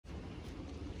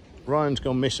Ryan's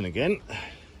gone missing again.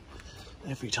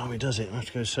 Every time he does it, I have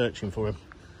to go searching for him.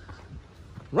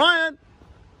 Ryan!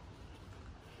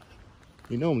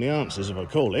 He normally answers if I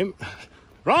call him.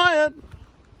 Ryan!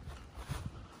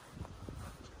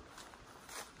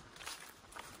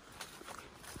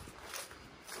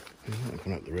 He's not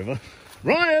coming up the river.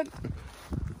 Ryan!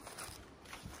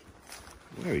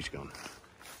 Where he's gone?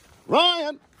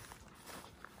 Ryan!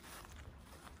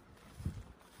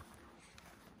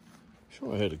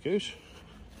 Sure I heard a goose.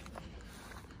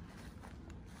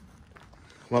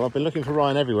 Well, I've been looking for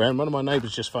Ryan everywhere, and one of my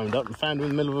neighbours just phoned up and found him in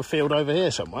the middle of a field over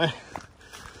here somewhere.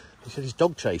 He said his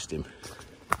dog chased him.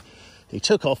 He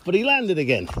took off, but he landed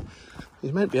again.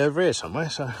 He's meant to be over here somewhere,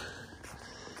 so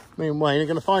me and Wayne are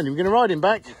going to find him. We're going to ride him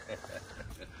back.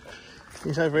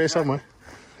 He's over here somewhere.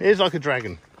 He's like a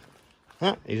dragon.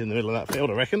 Huh? He's in the middle of that field,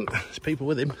 I reckon. There's people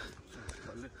with him.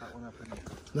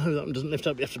 No, that one doesn't lift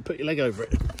up. You have to put your leg over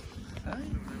it.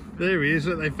 There he is.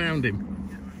 Look, they found him.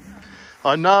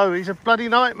 I know, he's a bloody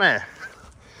nightmare.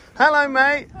 Hello,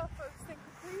 mate.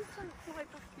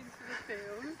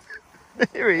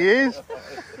 Here he is.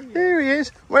 Here he is.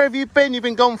 Where have you been? You've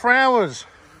been gone for hours.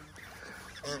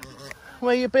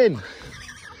 Where you been?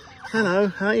 Hello,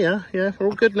 hiya. Yeah, we're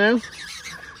all good now.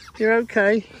 You're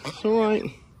okay. It's all right.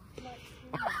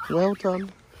 Well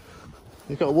done.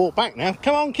 You've got to walk back now.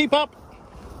 Come on, keep up.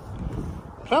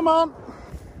 Come on.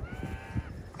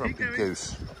 Grumpy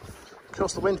goose. Of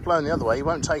course, the wind's blowing the other way. He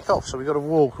won't take off, so we've got to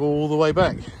walk all the way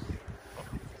back.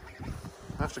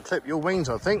 I have to clip your wings,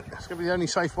 I think. It's going to be the only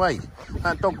safe way.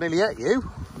 That dog nearly ate you.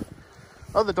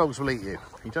 Other dogs will eat you.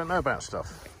 You don't know about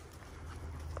stuff.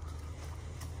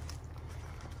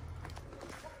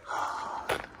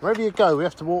 Wherever you go, we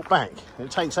have to walk back.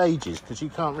 It takes ages because you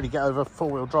can't really get over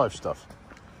four-wheel drive stuff.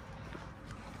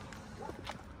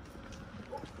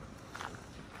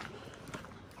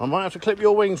 I might have to clip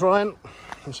your wings, Ryan.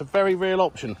 It's a very real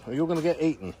option, or you're going to get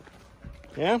eaten.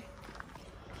 Yeah?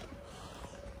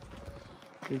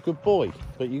 You're a good boy,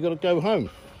 but you've got to go home.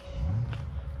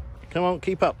 Come on,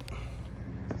 keep up.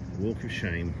 Walk of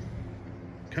shame.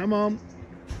 Come on.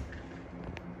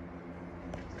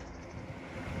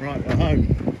 Right, we're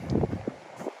home.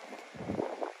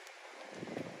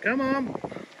 Come on.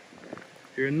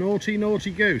 You're a naughty,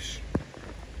 naughty goose.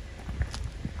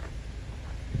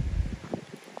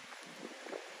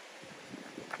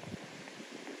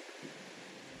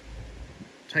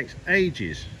 Takes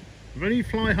ages. If only you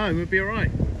fly home, it'd be all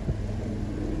right.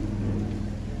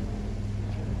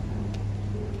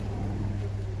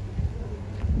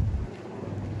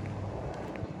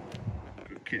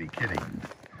 Good kitty, kitty.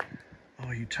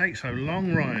 Oh, you take so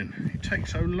long, Ryan. You take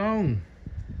so long.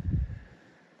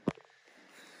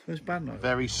 It's bad night.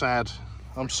 Very sad.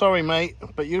 I'm sorry, mate,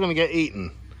 but you're going to get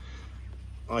eaten.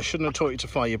 I shouldn't have taught you to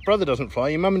fly. Your brother doesn't fly.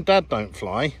 Your mum and dad don't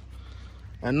fly.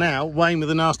 And now, Wayne with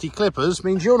the nasty clippers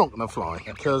means you're not going to fly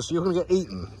because you're going to get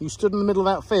eaten. You stood in the middle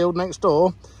of that field next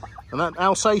door and that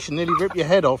Alsatian nearly ripped your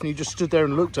head off and you just stood there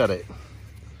and looked at it.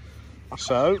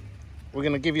 So, we're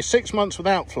going to give you 6 months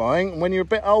without flying, and when you're a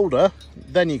bit older,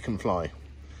 then you can fly.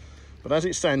 But as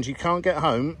it stands, you can't get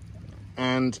home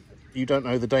and you don't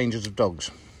know the dangers of dogs.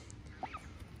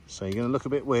 So you're going to look a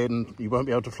bit weird and you won't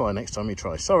be able to fly next time you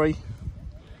try. Sorry.